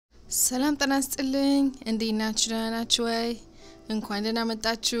ሰላም ጤና ይስጥልኝ እንዴት ናችሁ ደህና ናችሁ ወይ እንኳን ደህና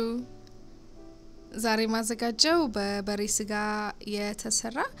መጣችሁ ዛሬ ማዘጋጀው በበሬ ስጋ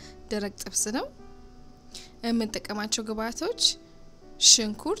የተሰራ ደረቅ ጥብስ ነው የምንጠቀማቸው ግብአቶች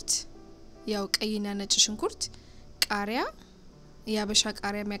ሽንኩርት ያው ቀይና ነጭ ሽንኩርት ቃሪያ ያበሻ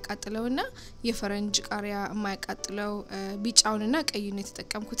ቃሪያ የሚያቃጥለውና የፈረንጅ ቃሪያ የማያቃጥለው ቢጫውንና ቀዩን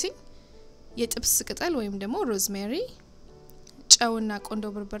የተጠቀምኩት የጥብስ ቅጠል ወይም ደግሞ ሮዝሜሪ ጫውና ቆንዶ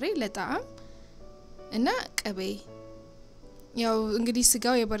በርበሬ ለጣዕም እና ቅቤ ያው እንግዲህ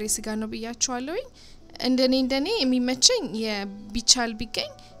ስጋው የበሬ ስጋ ነው ብያችኋለሁ እንደኔ የሚመቸኝ የቢቻል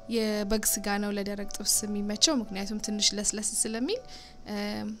ቢገኝ የበግ ስጋ ነው ለደረቅ ጥብስ የሚመቸው ምክንያቱም ትንሽ ለስለስ ስለሚል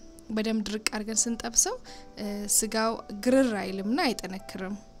በደም ድርቅ አድርገን ስንጠብሰው ስጋው ግርር አይልምና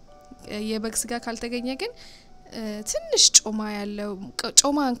አይጠነክርም የበግ ስጋ ካልተገኘ ግን ትንሽ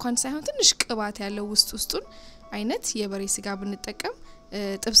ጮማ እንኳን ሳይሆን ትንሽ ቅባት ያለው ውስጡን አይነት የበሬ ስጋ ብንጠቀም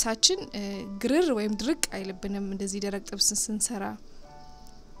ጥብሳችን ግርር ወይም ድርቅ አይልብንም እንደዚህ ደረቅ ጥብስ ስንሰራ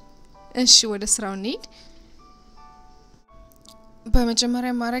እሺ ወደ ስራው እንሂድ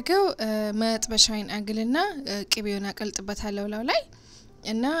በመጀመሪያ ማረጋው መጥበሻን አግልና ቅቤውን አቀልጥበታለሁ ላይ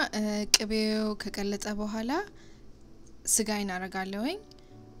እና ቅቤው ከቀለጠ በኋላ ስጋዬን አረጋለሁኝ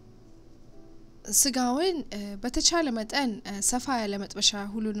ስጋውን በተቻለ መጠን ሰፋ ያለ መጥበሻ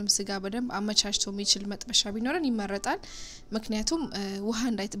ሁሉንም ስጋ በደንብ አመቻችቶ የሚችል መጥበሻ ቢኖርን ይመረጣል ምክንያቱም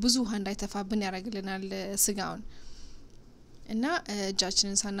ብዙ ውሃ እንዳይተፋብን ያረጋግልናል ስጋውን እና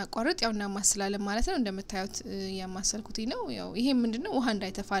እጃችንን ሳናቋርጥ ያውና ማስላለም ማለት ነው እንደምታዩት ያማሰልኩት ነው ያው ይሄ ምንድነው ውሃ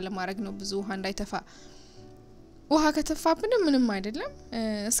እንዳይተፋ ለማድረግ ነው ብዙ ውሃ እንዳይተፋ ውሃ ከተፋብን ምንም አይደለም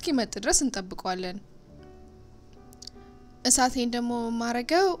እስኪ መጥ ድረስ እንጠብቀዋለን እሳቴን ደሞ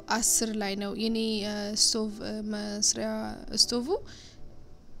ማረጋው 10 ላይ ነው የኔ ስቶቭ መስሪያ ስቶቭ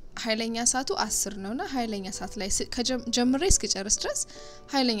ኃይለኛ እሳቱ 10 ነውና ኃይለኛ እሳት ላይ ጀምሬ እስከጨርስ ድረስ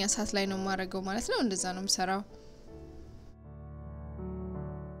ኃይለኛ እሳት ላይ ነው ማረጋው ማለት ነው እንደዛ ነው የምሰራው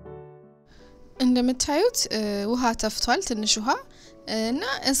እንደምታዩት ውሃ ተፍቷል ትንሽ ውሃ እና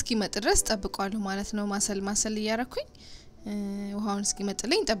እስኪ መጥ ድረስ ጠብቀዋለሁ ማለት ነው ማሰል እያረኩኝ ውሃውን እስኪ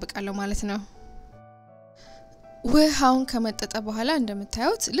መጥልኝ ጠብቃለሁ ማለት ነው ውሃውን ከመጠጠ በኋላ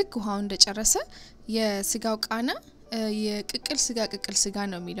እንደምታዩት ልክ ውሃው እንደጨረሰ የስጋው ቃና የቅቅል ስጋ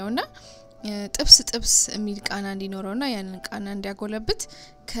ነው የሚለውና ጥብስ የሚል ቃና እንዲኖረውና ያንን ቃና እንዲያጎለብት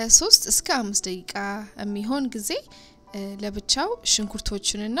ከ3 እስከ 5 ደቂቃ የሚሆን ጊዜ ለብቻው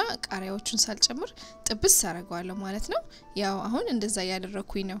ሽንኩርቶቹንና ቃሪያዎቹን ሳልጨምር ጥብስ አረጋዋለሁ ማለት ነው ያው አሁን እንደዛ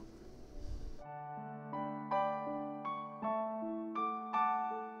ያደረኩኝ ነው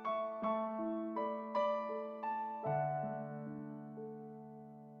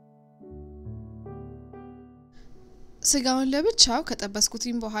ስጋውን ለብቻው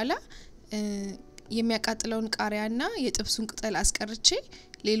ከጠበስኩትኝ በኋላ የሚያቃጥለውን ቃሪያና የጥብሱን ቅጠል አስቀርቼ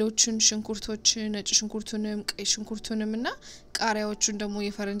ሌሎችን ሽንኩርቶች ነጭ ሽንኩርቱንም ቀይ ሽንኩርቱንምና ቃሪያዎቹን ደግሞ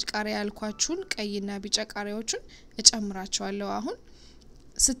የፈረንጅ ቃሪያ ያልኳችሁን ቀይና ቢጫ ቃሪያዎቹን እጨምራቸዋለሁ አሁን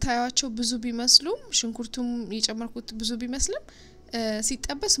ስታዩአቸው ብዙ ቢመስሉም ሽንኩርቱም የጨመርኩት ብዙ ቢመስልም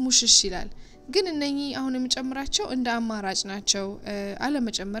ሲጠበስ ሙሽሽ ይላል ግን እነኚህ አሁን የምጨምራቸው እንደ አማራጭ ናቸው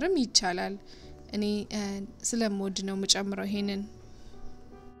አለመጨመርም ይቻላል እኔ ስለምወድ ነው የምጨምረው ይሄንን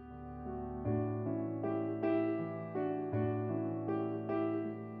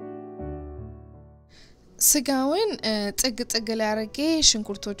ስጋውን ጥግ ላይ አርጌ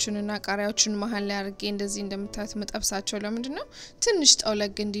ሽንኩርቶቹንና ቃሪያዎቹን መሃል ላይ አርጌ እንደዚህ እንደምታዩት መጠብሳቸው ለምንድነው ትንሽ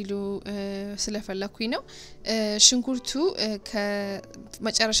ጠውለግ እንዲሉ ስለፈለኩኝ ነው ሽንኩርቱ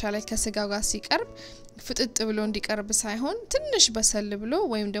ከመጨረሻ ላይ ከስጋው ጋር ሲቀርብ ፍጥጥ ብሎ እንዲቀርብ ሳይሆን ትንሽ በሰል ብሎ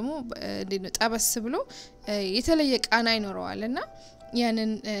ወይም ደግሞ ጠበስ ብሎ የተለየ ቃና ይኖረዋልና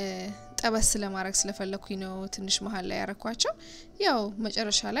ያንን ጠበስ ለማድረግ ስለፈለኩኝ ነው ትንሽ መሃል ላይ ያረኳቸው ያው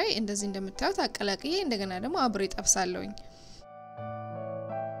መጨረሻ ላይ እንደዚህ እንደምታዩት አቀላቅዬ እንደገና ደግሞ አብሬ ጠብሳለሁኝ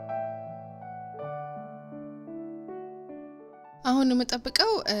አሁን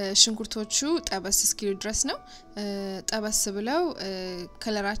የምጠብቀው ሽንኩርቶቹ ጠበስ እስኪሉ ድረስ ነው ጠበስ ብለው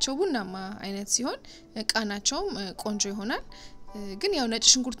ከለራቸው ቡናማ አይነት ሲሆን ቃናቸውም ቆንጆ ይሆናል ግን ያው ነጭ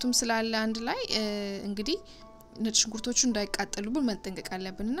ሽንኩርቱም ስላለ አንድ ላይ እንግዲህ ነጭ ሽንኩርቶቹ እንዳይቃጠሉብን መጠንቀቅ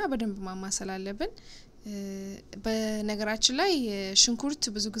አለብንና በደንብ ማማሰል አለብን በነገራችን ላይ ሽንኩርት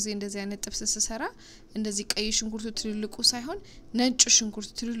ብዙ ጊዜ እንደዚህ አይነት ጥብስ ሰሰራ እንደዚህ ቀይ ሽንኩርቱ ትልልቁ ሳይሆን ነጭ ሽንኩርቱ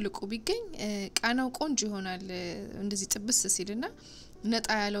ትልልቁ ቢገኝ ቃናው ቆንጆ ይሆናል እንደዚህ ጥብስ ሲልና ነጣ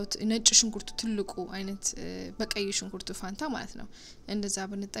ያለው ነጭ ሽንኩርቱ ትልቁ አይነት በቀይ ሽንኩርቱ ፋንታ ማለት ነው እንደዛ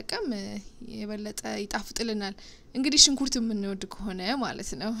ብንጠቀም የበለጠ ይጣፍጥልናል እንግዲህ ሽንኩርት የምንወድ ከሆነ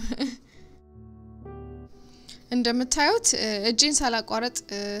ማለት ነው እንደምታዩት እጄን ሳላቋረጥ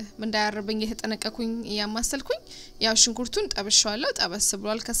እንዳያርብኝ የተጠነቀኩኝ ያማሰልኩኝ ያው ሽንኩርቱን ጠብሻለሁ ጠበስ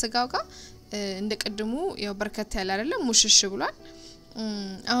ብሏል ከስጋው ጋር እንደቀድሙ ያው በርከት ያለ አይደለም ሙሽሽ ብሏል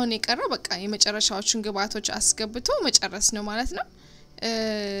አሁን የቀረው በቃ የመጨረሻዎቹን ግብአቶች አስገብቶ መጨረስ ነው ማለት ነው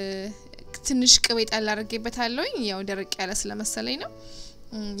ትንሽ ቅቤ ጣል አድርጌበታለሁኝ ያው ደረቅ ያለ ስለመሰለኝ ነው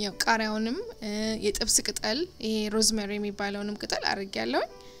ያው ቃሪያውንም የጥብስ ቅጠል ይሄ ሮዝሜሪ የሚባለውንም ቅጠል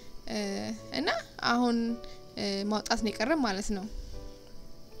አድርጌያለሁኝ እና አሁን ማውጣት ነው የቀረ ማለት ነው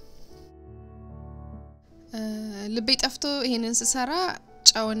ልቤ ጠፍቶ ይሄንን ስሰራ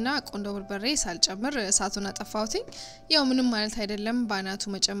ጫውና ቆንዶ በርበሬ ሳልጨምር እሳቱን አጠፋውትኝ ያው ምንም ማለት አይደለም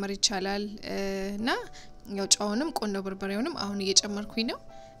ባናቱ መጨመር ይቻላል እና ያው ጫውንም ቆንዶ በርበሬውንም አሁን እየጨመርኩኝ ነው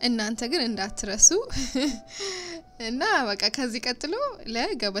እናንተ ግን እንዳትረሱ እና በቃ ከዚህ ቀጥሎ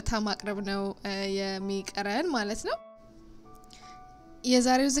ለገበታ ማቅረብ ነው የሚቀረን ማለት ነው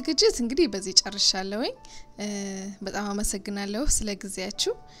የዛሬው ዝግጅት እንግዲህ በዚህ ጨርሻለሁኝ በጣም አመሰግናለሁ ስለ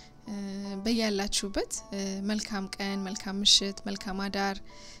ጊዜያችሁ በያላችሁበት መልካም ቀን መልካም ምሽት መልካም አዳር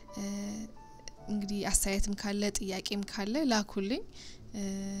እንግዲህ አስተያየትም ካለ ጥያቄም ካለ ላኩልኝ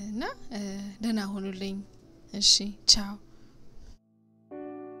እና ደህና ሁኑልኝ እሺ ቻው